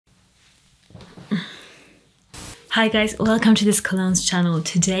Hi guys, welcome to this colognes channel.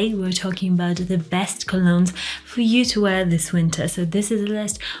 Today we're talking about the best colognes for you to wear this winter. So this is a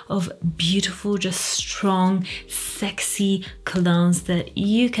list of beautiful, just strong, sexy colognes that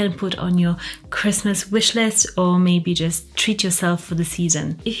you can put on your Christmas wish list or maybe just treat yourself for the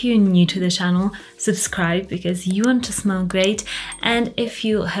season. If you're new to the channel, subscribe because you want to smell great. And if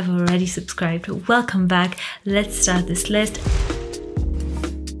you have already subscribed, welcome back. Let's start this list.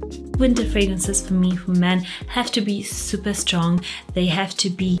 Winter fragrances for me, for men, have to be super strong. They have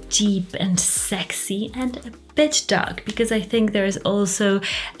to be deep and sexy and a bit dark, because I think there is also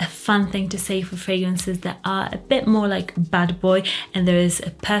a fun thing to say for fragrances that are a bit more like bad boy, and there is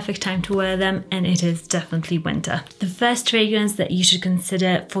a perfect time to wear them, and it is definitely winter. The first fragrance that you should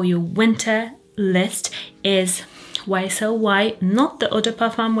consider for your winter list is YSL, not the Eau de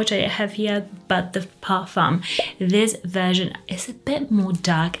Parfum which I have here, but the Parfum. This version is a bit more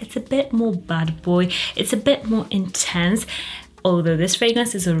dark, it's a bit more bad boy, it's a bit more intense. Although this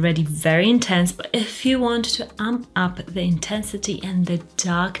fragrance is already very intense, but if you want to amp up the intensity and the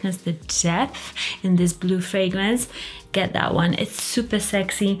darkness, the depth in this blue fragrance, get that one. It's super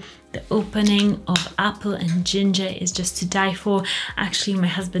sexy. The opening of apple and ginger is just to die for. Actually, my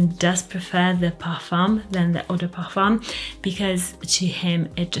husband does prefer the Parfum than the Eau de Parfum because to him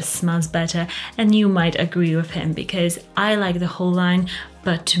it just smells better, and you might agree with him because I like the whole line,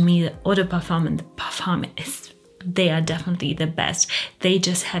 but to me the Eau de Parfum and the Parfum they are definitely the best. They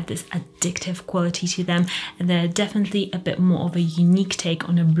just have this addictive quality to them, and they're definitely a bit more of a unique take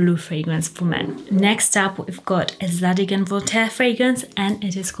on a blue fragrance for men. Next up, we've got a Zadig&Voltaire fragrance, and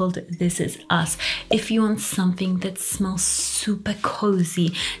it is called This Is Us. If you want something that smells super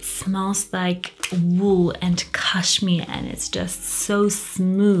cozy, smells like wool and cashmere, and it's just so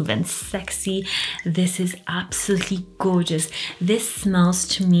smooth and sexy, this is absolutely gorgeous. This smells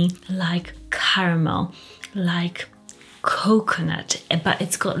to me like caramel, like coconut, but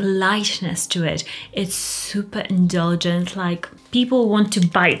it's got lightness to it. It's super indulgent, like people want to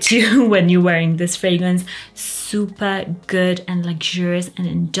bite you when you're wearing this fragrance. Super good and luxurious and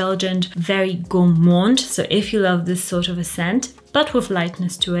indulgent, very gourmand. So if you love this sort of a scent but with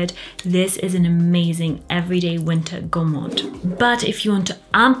lightness to it, this is an amazing everyday winter gourmand. But if you want to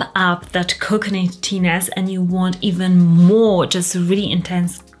amp up that coconutiness and you want even more, just really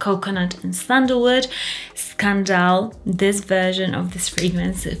intense coconut and sandalwood, Scandal, this version of this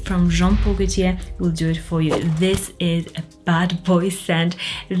fragrance from Gaultier will do it for you. This is a bad boy scent.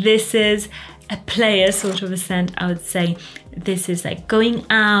 This is a player sort of a scent, I would say. This is like going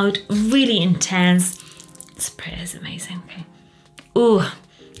out, really intense. Spray is amazing. Okay. Ooh,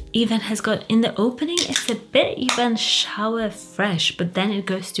 even has got in the opening, it's a bit even shower fresh, but then it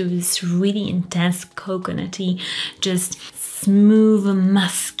goes to this really intense coconutty, just smooth,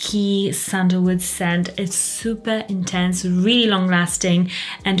 musky sandalwood scent. It's super intense, really long lasting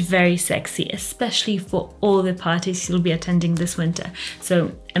and very sexy, especially for all the parties you'll be attending this winter.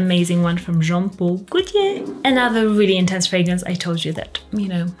 So amazing one from Gaultier. Another really intense fragrance. I told you that, you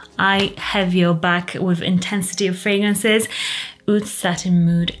know, I have your back with intensity of fragrances. Oud Satin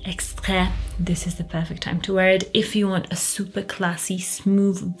Mood Extrait. This is the perfect time to wear it. If you want a super classy,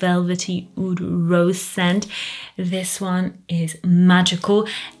 smooth, velvety oud rose scent, this one is magical,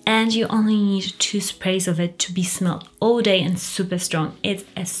 and you only need 2 sprays of it to be smelled all day and super strong. It's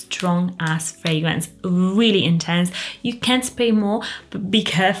a strong ass fragrance, really intense. You can spray more, but be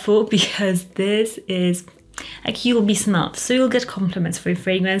careful because this is like you will be smelled, so you'll get compliments for your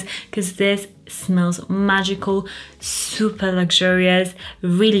fragrance because this smells magical, super luxurious,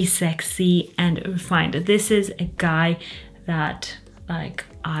 really sexy and refined. This is a guy that like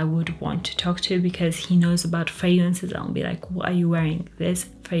I would want to talk to because he knows about fragrances. I'll be like, what are you wearing? This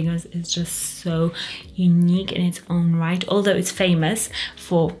fragrance is just so unique in its own right, although it's famous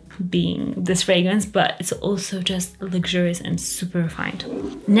for being this fragrance, but it's also just luxurious and super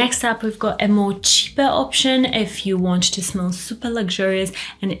refined. Next up, we've got a more cheaper option if you want to smell super luxurious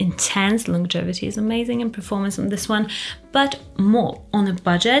and intense. Longevity is amazing and performance on this one, but more on a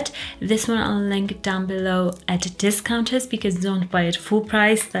budget. This one I'll link down below at discounters because don't buy it full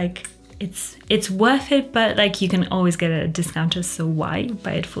price. Like it's worth it, but like you can always get it at discounters, so why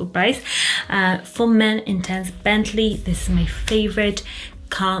buy it full price? For men, intense Bentley. This is my favorite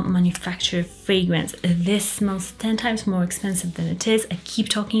car manufacturer fragrance. This smells 10 times more expensive than it is. I keep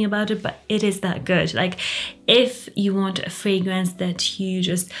talking about it, but it is that good. Like if you want a fragrance that you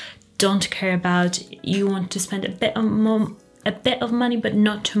just don't care about, you want to spend a bit of money but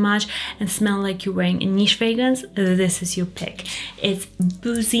not too much and smell like you're wearing a niche fragrance, this is your pick. It's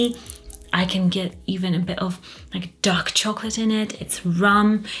boozy. I can get even a bit of like dark chocolate in it. It's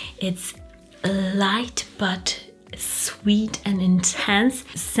rum. It's light but sweet and intense.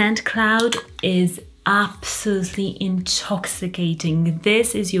 Scent Cloud is absolutely intoxicating.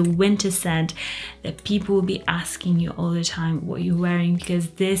 This is your winter scent that people will be asking you all the time what you're wearing, because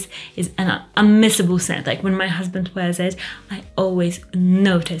this is an unmissable scent. Like when my husband wears it, I always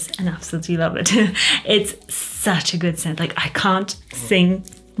notice and absolutely love it. It's such a good scent. Like I can't sing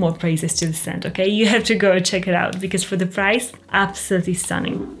more praises to the scent, okay? You have to go check it out because for the price, absolutely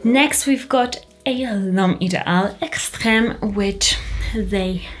stunning. Next, we've got a L'Homme Idéal Extrême, which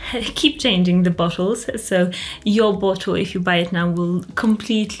they keep changing the bottles. So your bottle, if you buy it now, will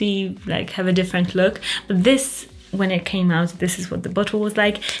completely like have a different look. But this, when it came out, this is what the bottle was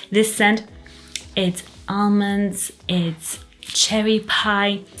like. This scent, it's almonds, it's cherry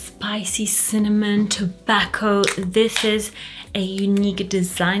pie, spicy cinnamon, tobacco. This is a unique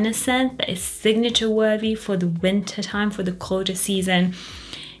designer scent that is signature worthy for the winter time, for the colder season.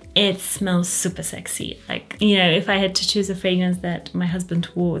 It smells super sexy. Like, you know, if I had to choose a fragrance that my husband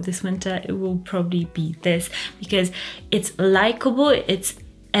wore this winter, it will probably be this, because it's likable, it's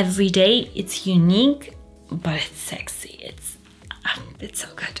everyday, it's unique, but it's sexy. It's so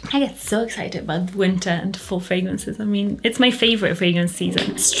good. I get so excited about winter and fall fragrances. I mean, it's my favorite fragrance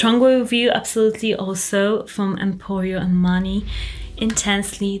season. Stronger review, absolutely, also from Emporio Armani.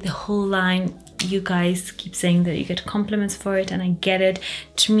 Intensely, the whole line. You guys keep saying that you get compliments for it, and I get it.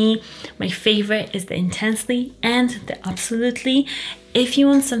 To me, my favorite is the Intensely and the Absolutely. If you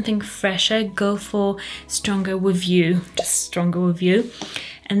want something fresher, go for Stronger With You, just Stronger With You.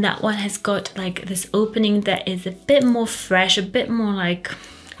 And that one has got like this opening that is a bit more fresh, a bit more like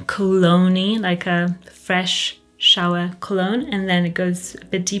cologne-y, like a fresh shower cologne, and then it goes a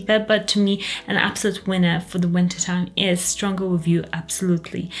bit deeper. But to me, an absolute winner for the winter time is Stronger With You,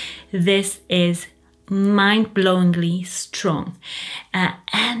 absolutely. This is mind-blowingly strong,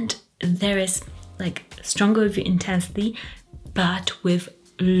 and there is like Stronger With You Intensely, but with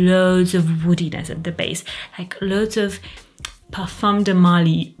loads of woodiness at the base, like loads of Parfum de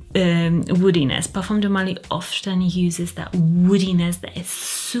Marly woodiness. Parfum de Marly often uses that woodiness that is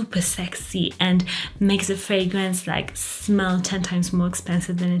super sexy and makes a fragrance like smell 10 times more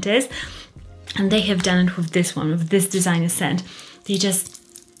expensive than it is. And they have done it with this one, with this designer scent. They just,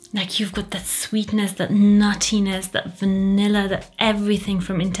 like, you've got that sweetness, that nuttiness, that vanilla, that everything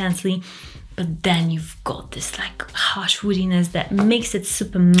from Intensely. But then you've got this like harsh woodiness that makes it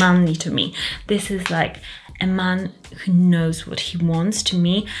super manly to me. This is like a man who knows what he wants to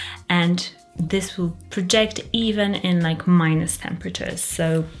me, and this will project even in like minus temperatures.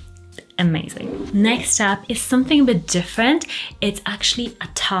 So amazing. Next up is something a bit different. It's actually a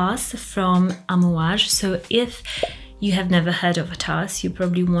tasse from Amouage. So if you have never heard of a tasse, you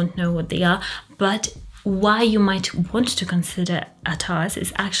probably won't know what they are, but why you might want to consider a tasse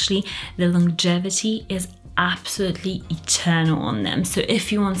is actually the longevity is absolutely eternal on them. So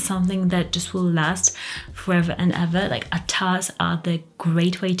if you want something that just will last forever and ever, like a tasse are the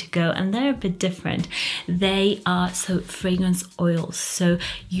great way to go, and they're a bit different. They are fragrance oils, so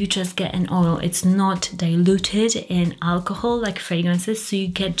you just get an oil. It's not diluted in alcohol like fragrances, so you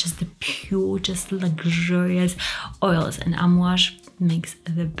get just the pure, just luxurious oils, and Amouage makes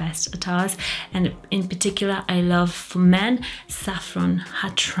the best tasse. And in particular, I love for men Saffron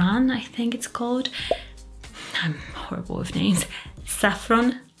Hatran, I think it's called. I'm horrible with names.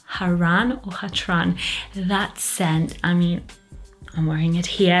 Saffron Haran or Hatran. That scent, I mean, I'm wearing it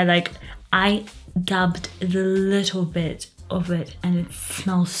here. Like, I dabbed a little bit of it and it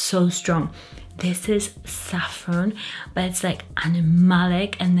smells so strong. This is saffron, but it's like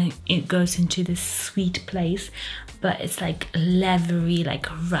animalic, and then it goes into this sweet place, but it's like leathery, like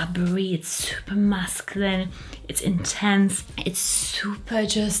rubbery. It's super masculine, it's intense, it's super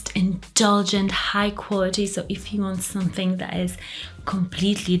just indulgent, high quality. So if you want something that is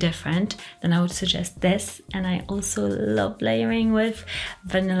completely different, then I would suggest this. And I also love layering with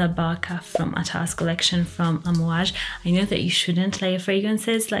Vanilla Barca from a tasse collection from Amouage. I know that you shouldn't layer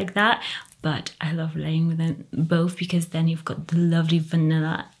fragrances like that, but I love laying with them both, because then you've got the lovely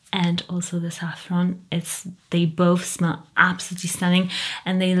vanilla and also the saffron. They both smell absolutely stunning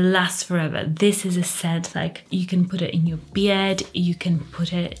and they last forever. This is a scent, like, you can put it in your beard, you can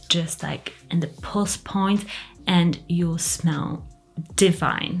put it just like in the pulse point, and you'll smell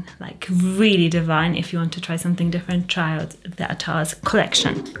divine, like really divine. If you want to try something different, try out the Tasse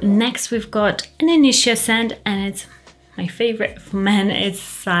collection. Next, we've got an Initio scent, and it's my favorite for men. It's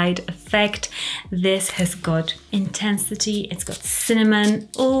Side Effect. This has got intensity, it's got cinnamon.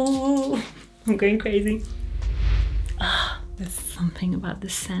 Oh, I'm going crazy. There's something about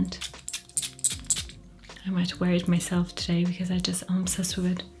this scent. I might wear it myself today because I'm obsessed with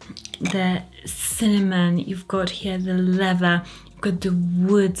it. the cinnamon, you've got here the leather, you've got the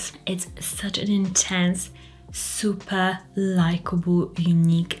woods. It's such an intense, super likable,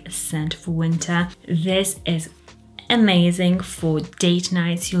 unique scent for winter. This is amazing for date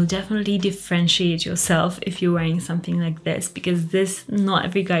nights. You'll definitely differentiate yourself if you're wearing something like this, because this, not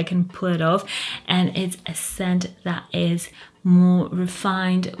every guy can pull it off, and it's a scent that is more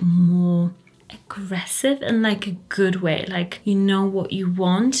refined, more aggressive in like a good way, like you know what you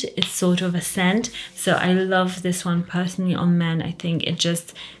want. It's sort of a scent. So I love this one personally on men. I think it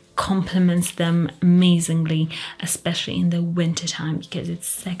just complements them amazingly, especially in the winter time, because it's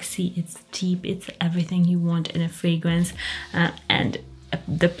sexy, it's deep, it's everything you want in a fragrance, and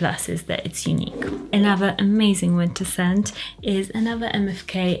the plus is that it's unique. Another amazing winter scent is another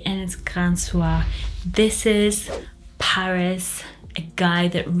MFK, and it's Grand Soir. This is Paris, a guy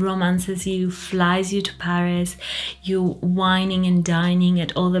that romances you, flies you to Paris, you whining and dining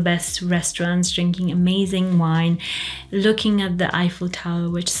at all the best restaurants, drinking amazing wine, looking at the Eiffel Tower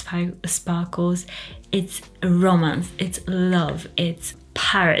which sparkles. It's romance, it's love, it's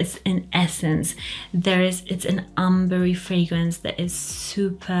Paris in essence. It's an ambery fragrance that is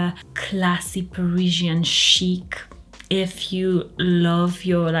super classy, Parisian chic. If you love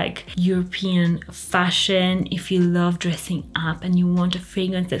your like European fashion, if you love dressing up and you want a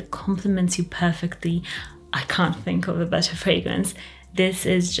fragrance that complements you perfectly, I can't think of a better fragrance. This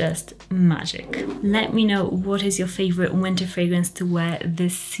is just magic. Let me know what is your favorite winter fragrance to wear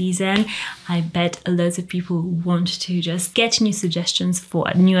this season. I bet loads of people want to just get new suggestions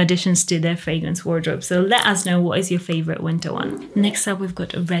for new additions to their fragrance wardrobe. So let us know what is your favorite winter one. Next up, we've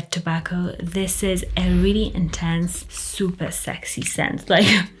got Red Tobacco. This is a really intense, super sexy scent. Like,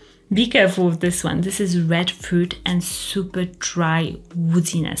 be careful with this one. This is red fruit and super dry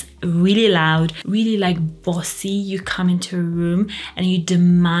woodiness. Really loud, really like bossy. You come into a room and you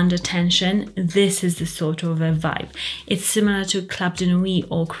demand attention. This is the sort of a vibe. It's similar to Club de Nuit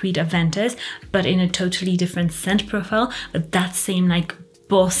or Creed Aventus, but in a totally different scent profile. But that same like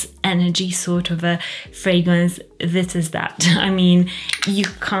boss energy sort of a fragrance, this is that. I mean, you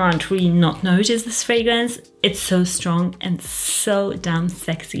can't really not notice this fragrance. It's so strong and so damn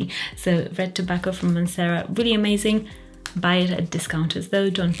sexy. So Red Tobacco from Mancera, really amazing. Buy it at discounters though,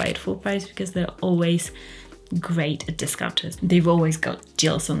 don't buy it full price, because they're always great at discounters. They've always got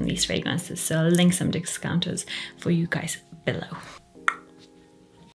deals on these fragrances, so I'll link some discounters for you guys below.